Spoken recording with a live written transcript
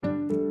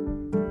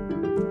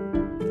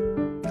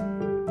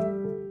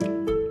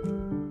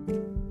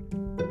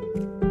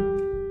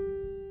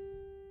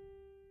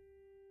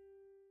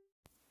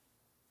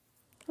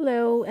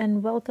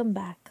and welcome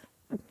back.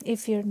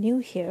 If you're new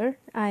here,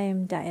 I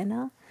am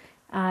Diana.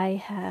 I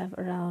have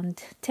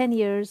around 10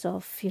 years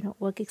of,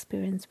 work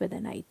experience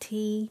within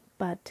IT,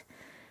 but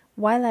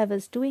while I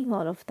was doing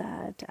all of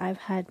that,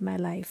 I've had my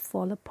life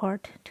fall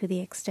apart to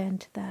the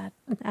extent that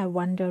I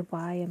wondered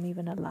why I'm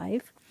even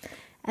alive.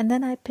 And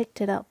then I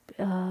picked up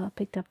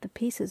the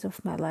pieces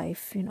of my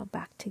life,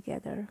 back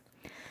together.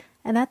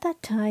 And at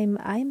that time,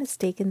 I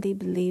mistakenly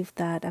believed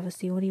that I was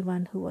the only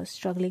one who was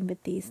struggling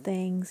with these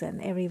things,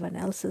 and everyone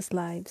else's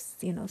lives,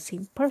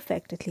 seemed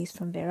perfect, at least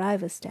from where I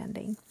was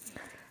standing.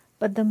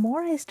 But the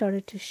more I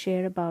started to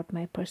share about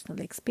my personal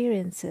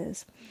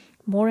experiences,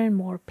 more and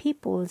more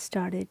people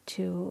started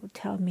to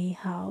tell me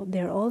how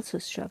they're also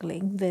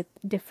struggling with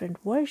different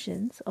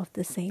versions of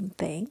the same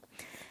thing,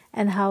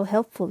 and how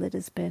helpful it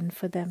has been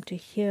for them to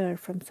hear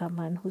from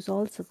someone who's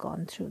also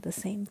gone through the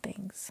same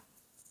things.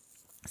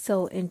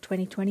 So in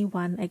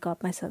 2021, I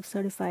got myself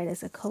certified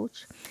as a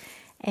coach.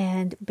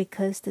 And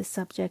because this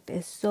subject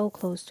is so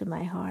close to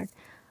my heart,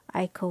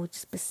 I coach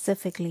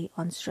specifically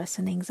on stress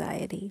and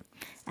anxiety.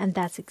 And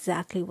that's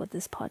exactly what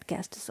this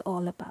podcast is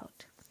all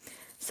about.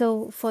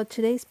 So for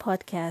today's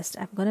podcast,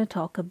 I'm going to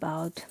talk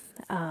about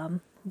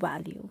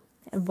value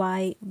and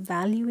why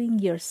valuing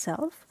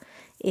yourself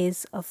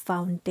is a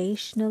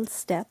foundational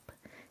step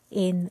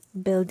in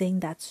building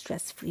that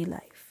stress-free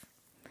life.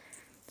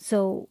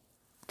 So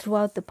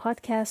throughout the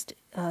podcast,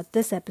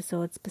 this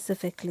episode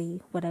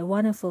specifically, what I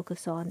want to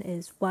focus on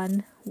is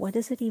one, what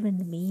does it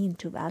even mean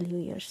to value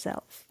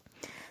yourself?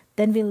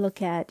 Then we'll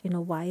look at,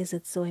 why is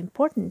it so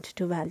important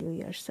to value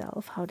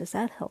yourself? How does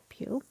that help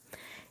you?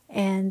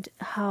 And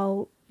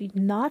how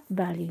not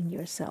valuing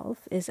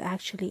yourself is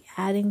actually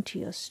adding to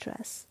your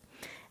stress.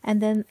 And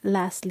then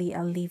lastly,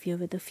 I'll leave you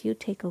with a few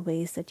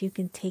takeaways that you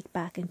can take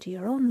back into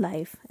your own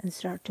life and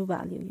start to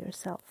value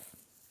yourself.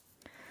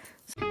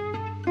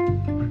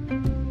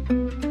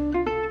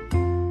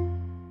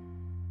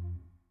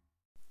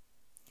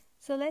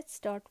 So let's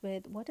start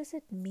with, what does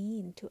it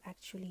mean to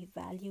actually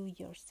value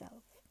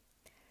yourself?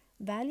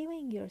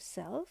 Valuing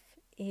yourself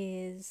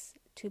is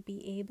to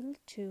be able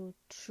to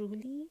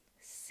truly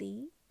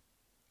see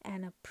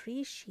and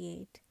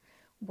appreciate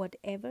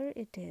whatever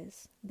it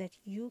is that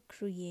you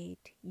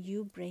create,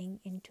 you bring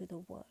into the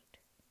world.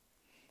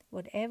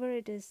 Whatever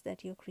it is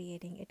that you're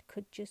creating, it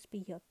could just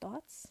be your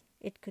thoughts,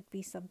 it could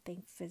be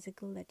something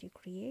physical that you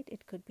create,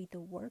 it could be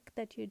the work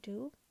that you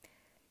do,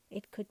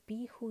 it could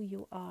be who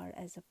you are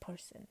as a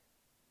person.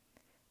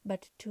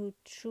 But to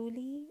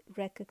truly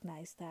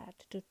recognize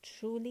that, to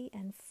truly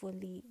and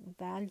fully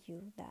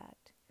value that,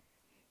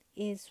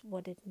 is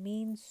what it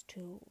means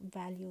to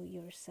value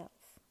yourself.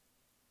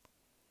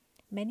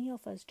 Many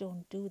of us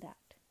don't do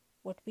that.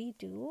 What we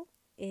do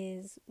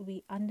is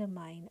we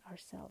undermine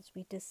ourselves.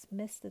 We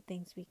dismiss the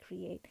things we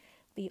create.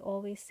 We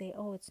always say,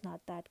 "Oh, it's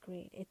not that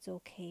great. It's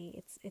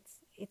okay.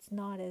 It's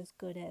not as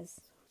good as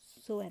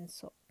so and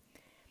so."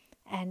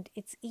 And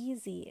it's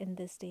easy in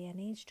this day and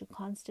age to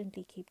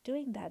constantly keep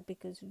doing that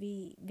because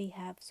we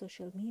have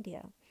social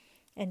media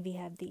and we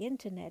have the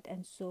internet,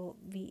 and so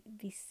we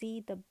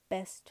see the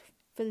best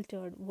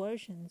filtered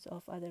versions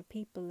of other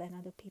people and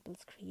other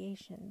people's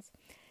creations,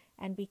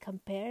 and we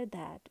compare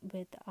that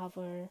with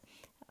our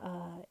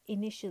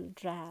initial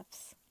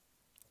drafts,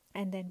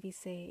 and then we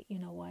say, you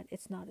know what,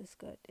 it's not as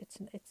good.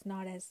 It's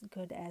not as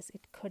good as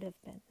it could have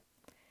been.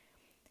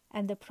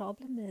 And the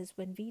problem is,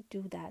 when we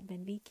do that,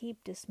 when we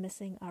keep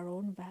dismissing our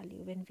own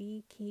value, when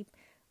we keep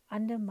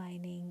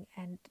undermining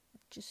and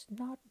just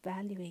not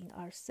valuing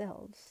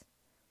ourselves,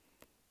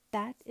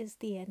 that is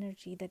the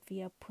energy that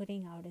we are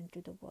putting out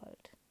into the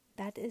world.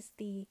 That is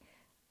the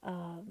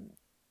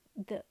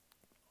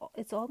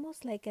it's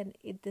almost like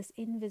this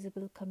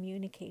invisible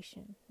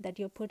communication that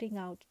you're putting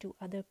out to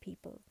other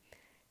people,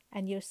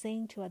 and you're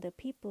saying to other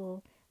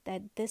people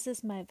that this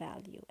is my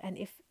value. And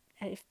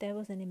if there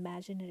was an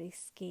imaginary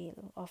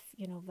scale of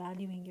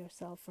valuing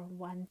yourself from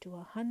 1 to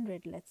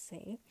 100, let's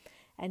say,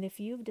 and if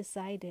you've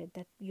decided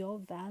that your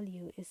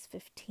value is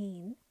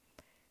 15,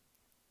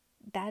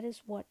 that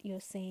is what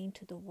you're saying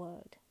to the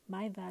world.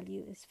 My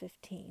value is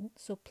 15,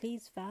 so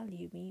please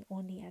value me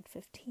only at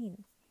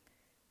 15.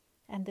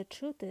 And the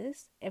truth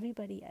is,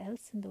 everybody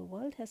else in the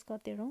world has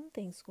got their own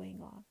things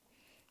going on.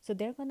 So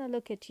they're going to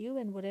look at you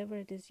and whatever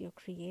it is you're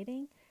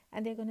creating,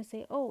 and they're going to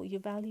say, "Oh, you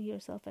value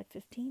yourself at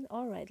 15?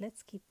 All right,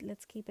 let's keep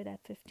it at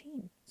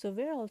 15. So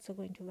we're also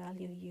going to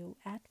value you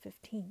at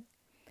 15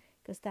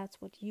 because that's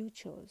what you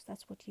chose.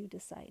 That's what you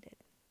decided."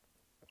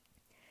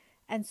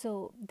 And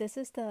so this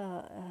is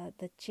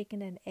the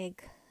chicken and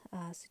egg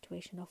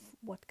situation of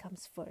what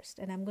comes first.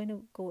 And I'm going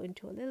to go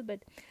into a little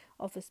bit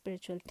of a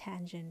spiritual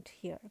tangent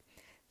here.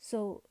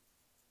 So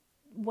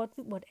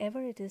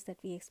whatever it is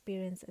that we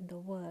experience in the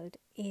world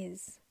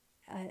is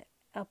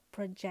a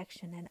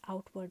projection, an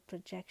outward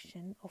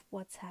projection of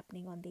what's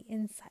happening on the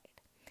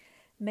inside.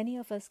 Many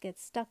of us get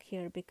stuck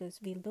here because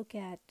we look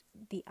at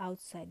the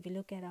outside, we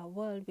look at our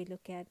world, we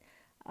look at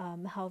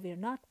how we're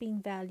not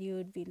being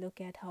valued, we look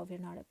at how we're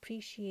not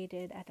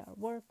appreciated at our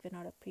work, we're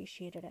not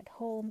appreciated at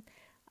home,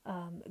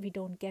 we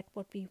don't get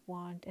what we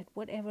want, and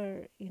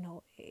whatever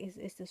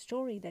is the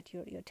story that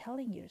you're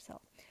telling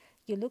yourself.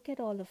 You look at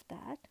all of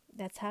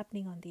that's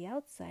happening on the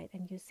outside,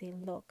 and you say,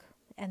 look,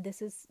 and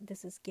this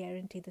is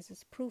guaranteed, this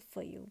is proof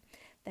for you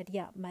that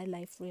yeah, my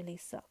life really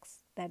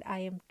sucks, that I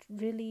am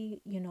really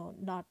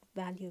not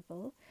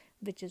valuable,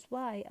 which is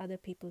why other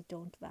people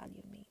don't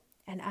value me.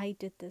 And I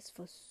did this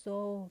for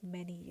so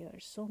many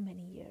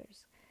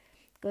years,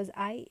 because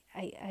I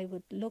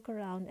would look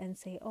around and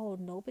say, oh,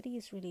 nobody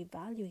is really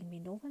valuing me,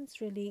 no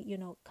one's really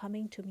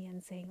coming to me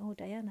and saying, oh,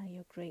 Diana,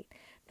 you're great,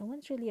 no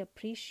one's really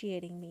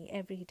appreciating me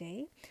every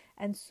day.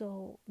 And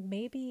so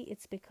maybe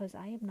it's because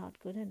I am not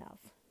good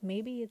enough,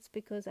 maybe it's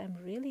because I'm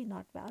really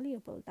not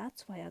valuable,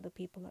 that's why other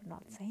people are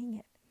not saying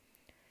it.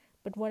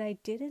 But what I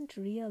didn't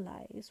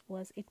realize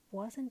was it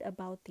wasn't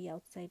about the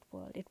outside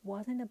world, it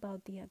wasn't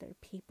about the other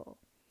people.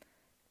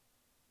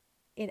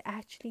 It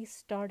actually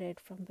started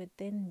from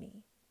within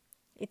me.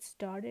 It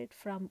started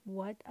from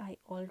what I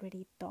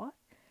already thought,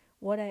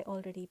 what I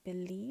already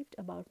believed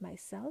about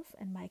myself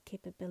and my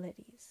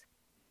capabilities.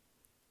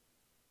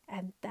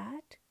 And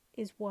that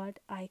is what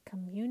I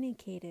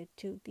communicated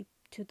to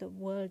the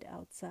world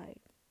outside.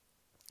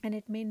 And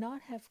it may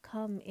not have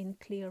come in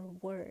clear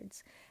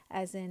words,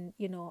 as in,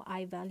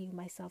 I value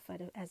myself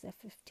as a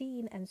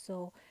 15, and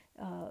so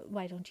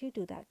why don't you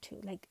do that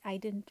too? Like, I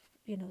didn't,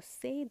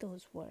 say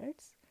those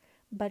words,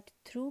 but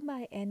through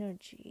my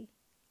energy,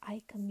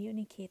 I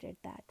communicated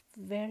that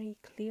very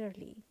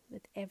clearly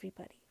with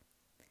everybody,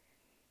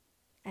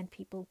 and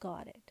people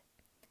got it.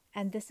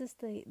 And this is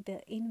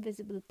the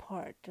invisible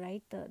part,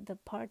 right? The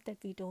part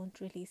that we don't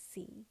really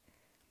see,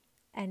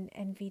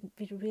 and we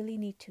really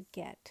need to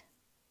get.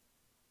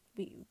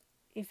 We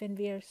if when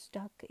we are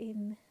stuck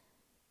in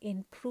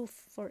proof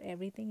for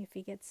everything, if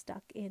we get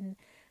stuck in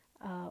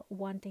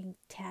wanting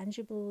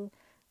tangible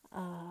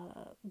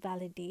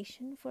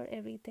validation for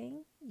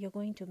everything, you're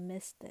going to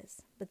miss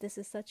this. But this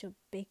is such a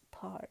big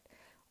part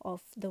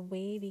of the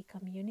way we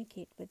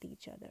communicate with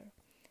each other.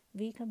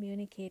 We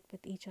communicate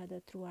with each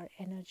other through our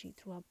energy,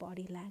 through our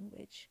body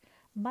language,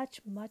 much,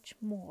 much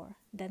more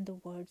than the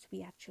words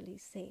we actually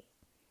say.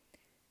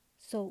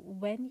 So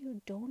when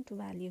you don't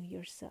value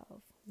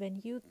yourself,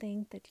 when you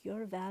think that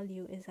your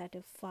value is at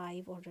a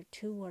 5 or a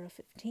 2 or a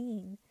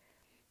 15,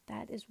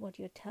 that is what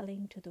you're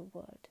telling to the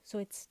world. So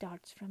it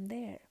starts from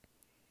there,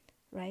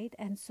 right?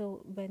 And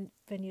so when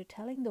you're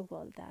telling the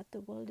world that,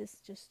 the world is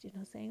just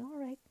saying, all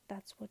right,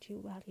 that's what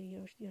you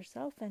value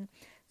yourself, and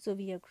so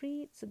we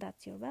agree, so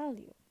that's your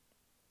value.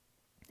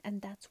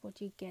 And that's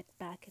what you get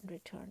back in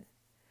return.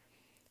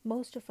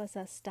 Most of us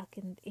are stuck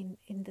in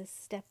this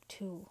step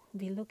 2.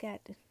 We look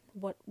at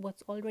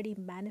what's already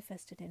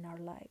manifested in our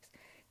lives.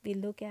 We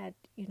look at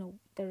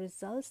the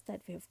results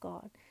that we've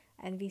got,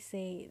 and we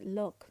say,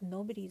 look,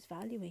 nobody's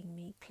valuing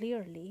me,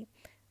 clearly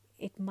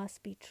it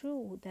must be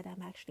true that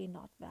I'm actually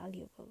not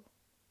valuable.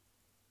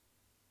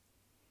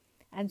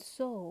 And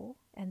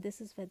this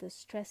is where the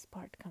stress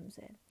part comes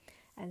in.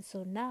 And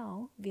so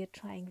now we are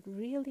trying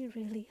really,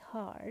 really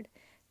hard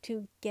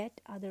to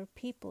get other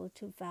people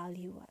to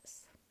value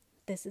us.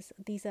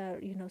 These are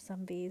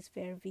some ways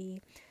where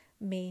we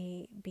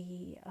may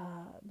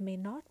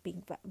not be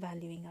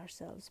valuing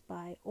ourselves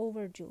by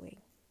overdoing,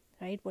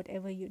 right?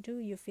 Whatever you do,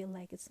 you feel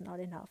like it's not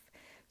enough,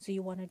 so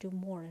you want to do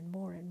more and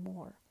more and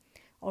more.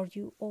 Or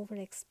you over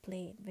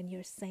explain when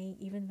you're saying,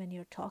 even when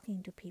you're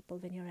talking to people,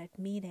 when you're at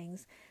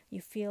meetings,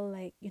 you feel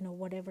like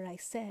whatever I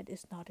said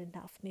is not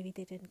enough, maybe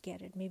they didn't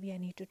get it, maybe I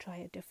need to try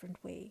a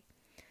different way.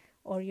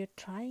 Or you're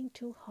trying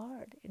too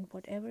hard in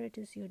whatever it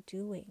is you're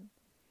doing.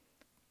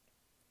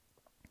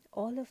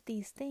 All of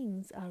these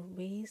things are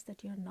ways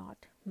that you're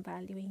not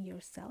valuing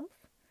yourself.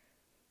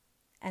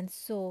 And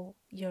so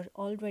you're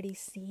already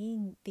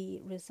seeing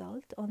the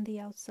result on the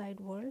outside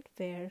world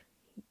where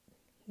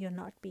you're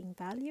not being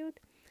valued.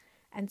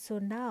 And so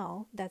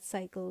now that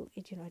cycle,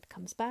 it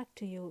comes back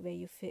to you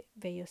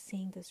where you're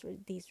seeing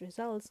these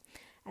results,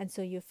 and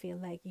so you feel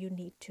like you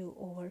need to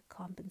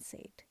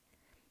overcompensate.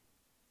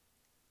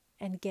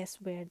 And guess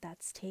where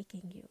that's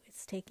taking you?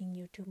 It's taking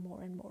you to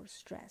more and more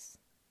stress,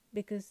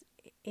 because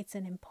it's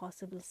an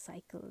impossible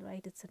cycle,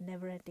 right? It's a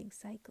never-ending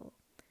cycle.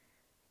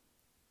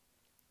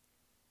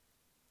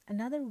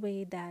 Another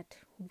way that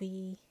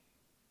we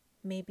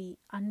may be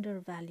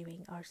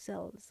undervaluing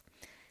ourselves,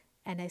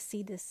 and I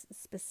see this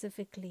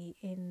specifically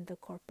in the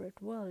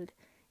corporate world,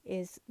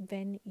 is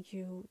when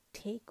you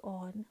take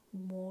on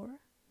more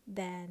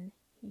than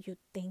you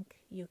think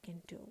you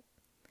can do.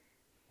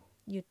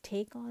 You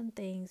take on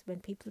things when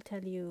people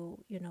tell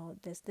you,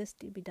 there's this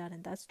to be done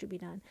and that's to be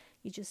done.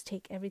 You just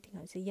take everything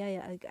on. You say,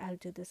 yeah, I'll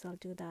do this, I'll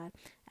do that.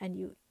 And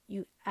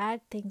you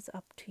add things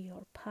up to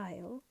your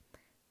pile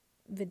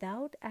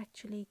without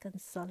actually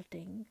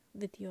consulting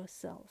with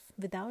yourself,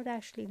 without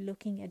actually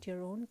looking at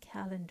your own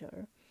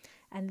calendar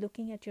and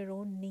looking at your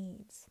own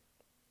needs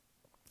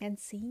and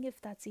seeing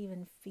if that's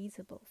even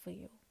feasible for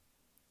you.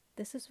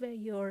 This is where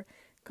you're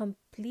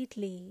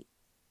completely,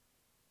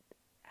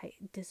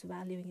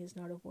 disvaluing is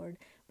not a word,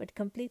 but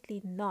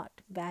completely not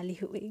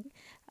valuing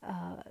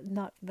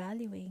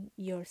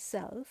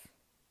yourself,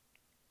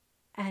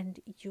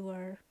 and you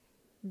are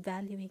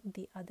valuing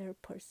the other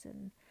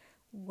person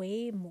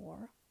way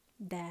more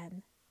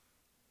than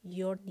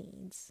your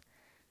needs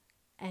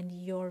and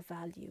your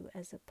value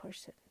as a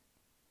person.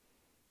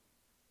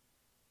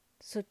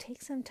 So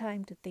take some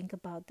time to think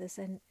about this.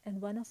 And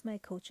one of my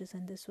coaches,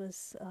 and this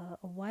was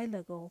a while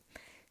ago,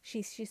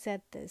 she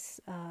said this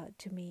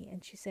to me,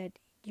 and she said,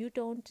 you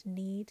don't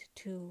need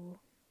to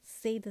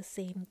say the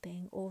same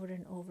thing over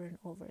and over and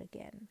over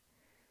again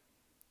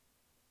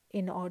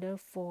in order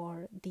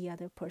for the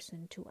other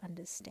person to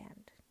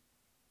understand.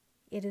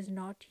 It is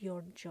not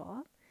your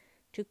job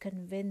to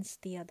convince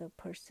the other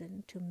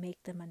person to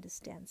make them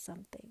understand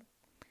something.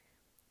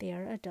 They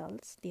are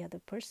adults, the other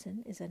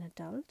person is an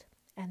adult,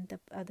 and the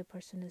other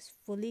person is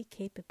fully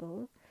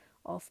capable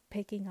of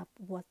picking up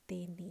what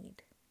they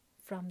need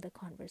from the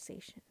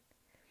conversation.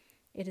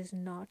 It is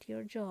not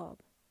your job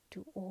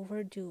to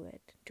overdo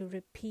it, to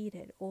repeat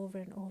it over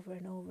and over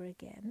and over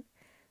again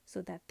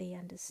so that they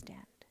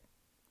understand.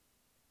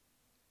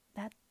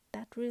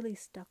 That really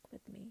stuck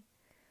with me,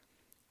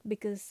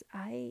 because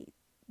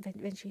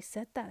when she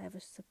said that, I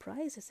was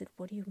surprised. I said,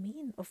 what do you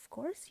mean? Of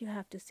course you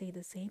have to say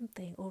the same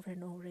thing over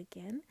and over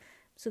again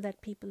so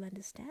that people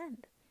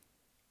understand.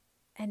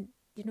 And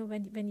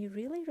when you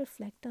really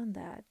reflect on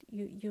that,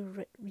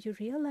 you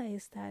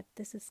realize that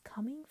this is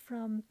coming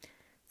from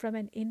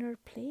an inner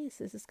place.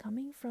 This is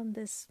coming from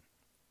this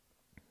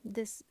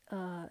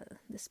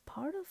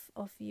part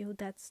of you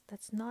that's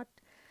not,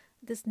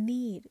 this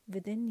need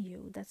within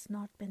you that's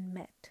not been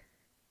met.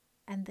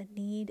 And the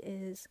need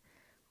is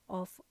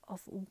of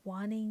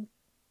wanting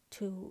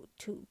to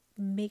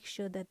make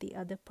sure that the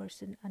other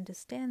person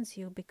understands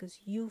you, because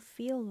you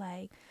feel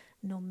like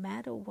no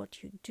matter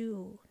what you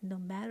do, no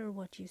matter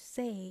what you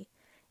say,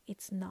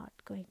 it's not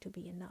going to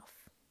be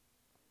enough.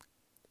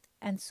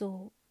 And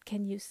so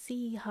can you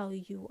see how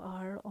you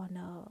are on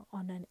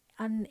an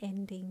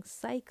unending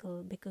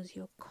cycle, because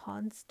you're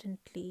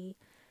constantly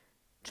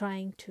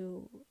trying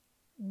to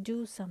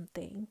do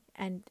something,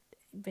 and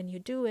when you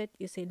do it,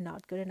 you say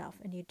not good enough,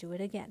 and you do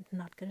it again,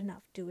 not good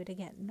enough, do it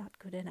again, not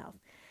good enough.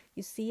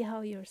 You see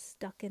how you're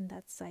stuck in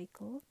that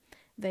cycle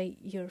where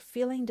you're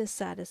feeling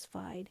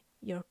dissatisfied,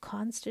 you're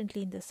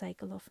constantly in the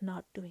cycle of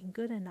not doing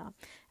good enough,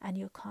 and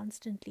you're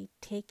constantly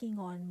taking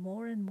on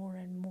more and more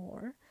and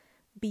more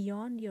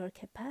beyond your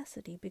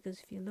capacity. Because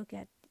if you look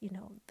at,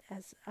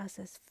 as us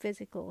as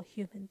physical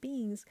human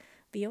beings,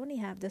 we only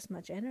have this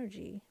much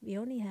energy, we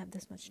only have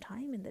this much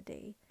time in the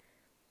day.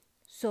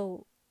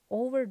 So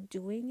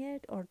overdoing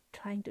it or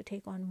trying to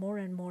take on more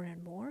and more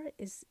and more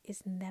is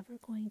never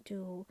going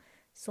to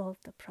solve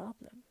the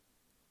problem.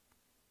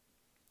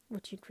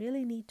 What you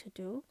really need to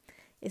do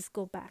is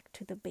go back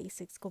to the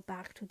basics, go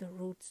back to the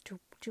roots,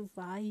 to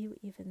why you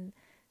even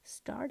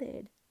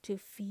started to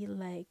feel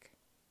like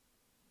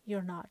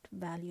you're not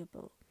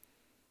valuable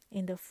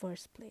in the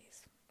first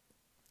place.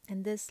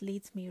 And this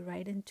leads me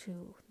right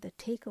into the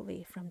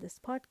takeaway from this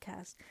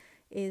podcast,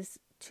 is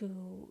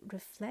to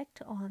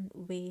reflect on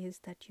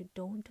ways that you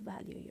don't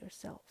value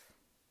yourself.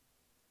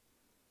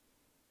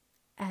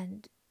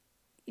 And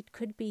it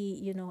could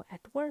be,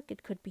 at work,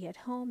 it could be at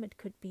home, it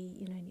could be,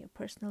 in your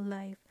personal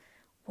life.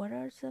 What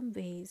are some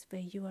ways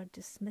where you are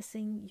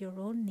dismissing your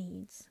own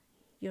needs,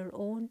 your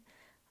own,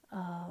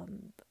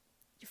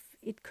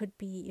 it could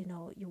be,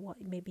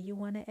 maybe you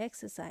want to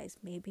exercise,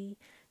 maybe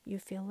you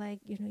feel like,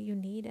 you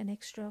need an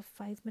extra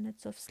 5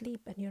 minutes of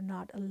sleep, and you're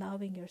not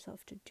allowing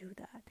yourself to do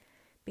that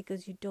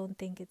because you don't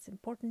think it's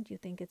important. You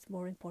think it's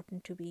more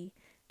important to be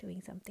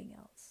doing something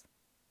else.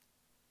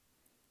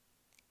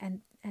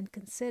 And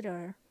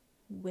consider,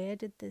 where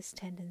did this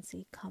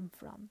tendency come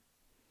from?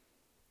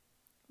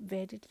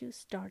 Where did you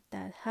start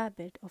that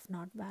habit of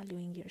not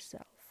valuing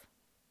yourself?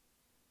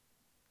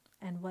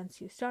 And once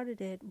you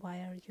started it, why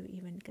are you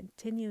even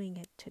continuing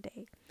it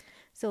today?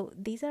 So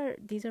these are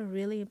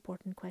really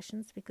important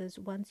questions, because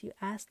once you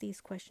ask these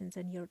questions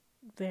and you're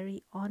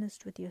very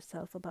honest with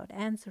yourself about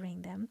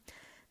answering them,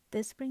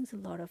 this brings a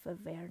lot of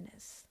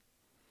awareness.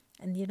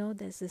 And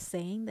there's this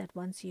saying that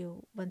once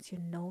you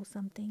know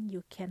something,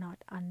 you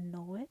cannot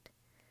unknow it.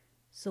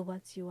 So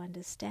once you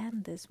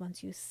understand this,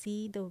 once you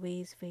see the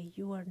ways where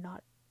you are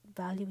not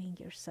valuing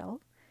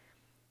yourself,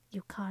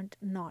 you can't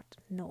not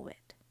know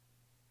it,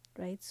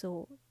 right?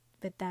 So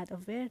with that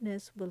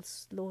awareness will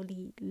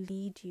slowly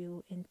lead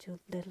you into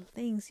little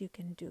things you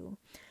can do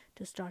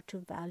to start to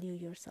value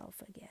yourself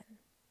again.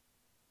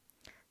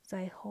 So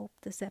I hope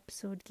this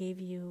episode gave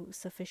you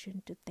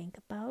sufficient to think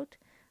about.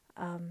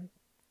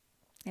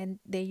 And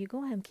there you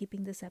go. I'm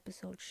keeping this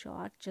episode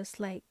short, just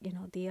like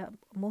the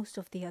most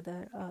of the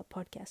other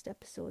podcast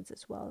episodes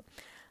as well.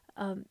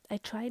 I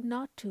tried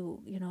not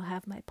to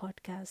have my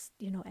podcast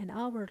an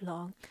hour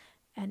long,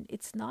 and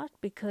it's not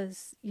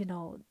because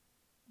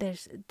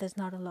there's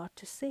not a lot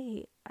to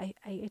say.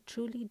 I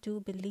truly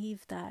do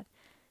believe that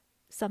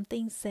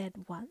something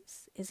said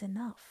once is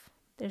enough.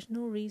 There's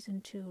no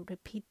reason to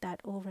repeat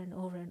that over and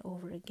over and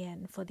over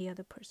again for the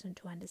other person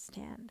to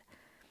understand.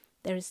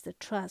 There is the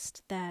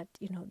trust that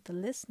the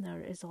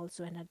listener is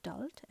also an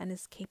adult and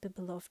is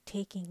capable of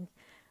taking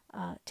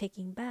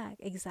taking back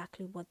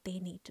exactly what they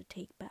need to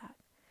take back.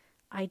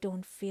 I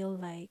don't feel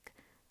like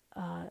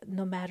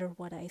no matter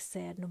what I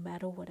said, no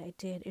matter what I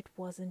did, it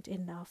wasn't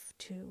enough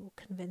to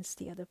convince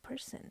the other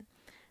person,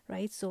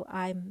 right? So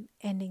I'm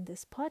ending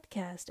this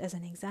podcast as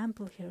an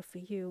example here for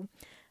you,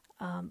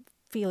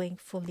 feeling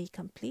fully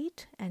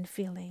complete and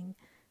feeling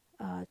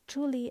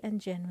truly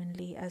and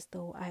genuinely as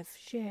though I've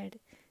shared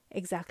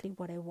exactly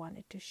what I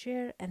wanted to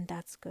share, and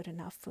that's good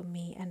enough for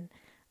me, and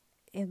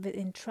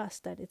in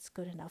trust that it's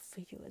good enough for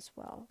you as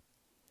well.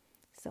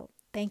 So,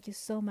 thank you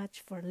so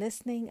much for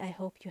listening. I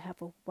hope you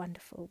have a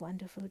wonderful,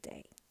 wonderful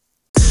day.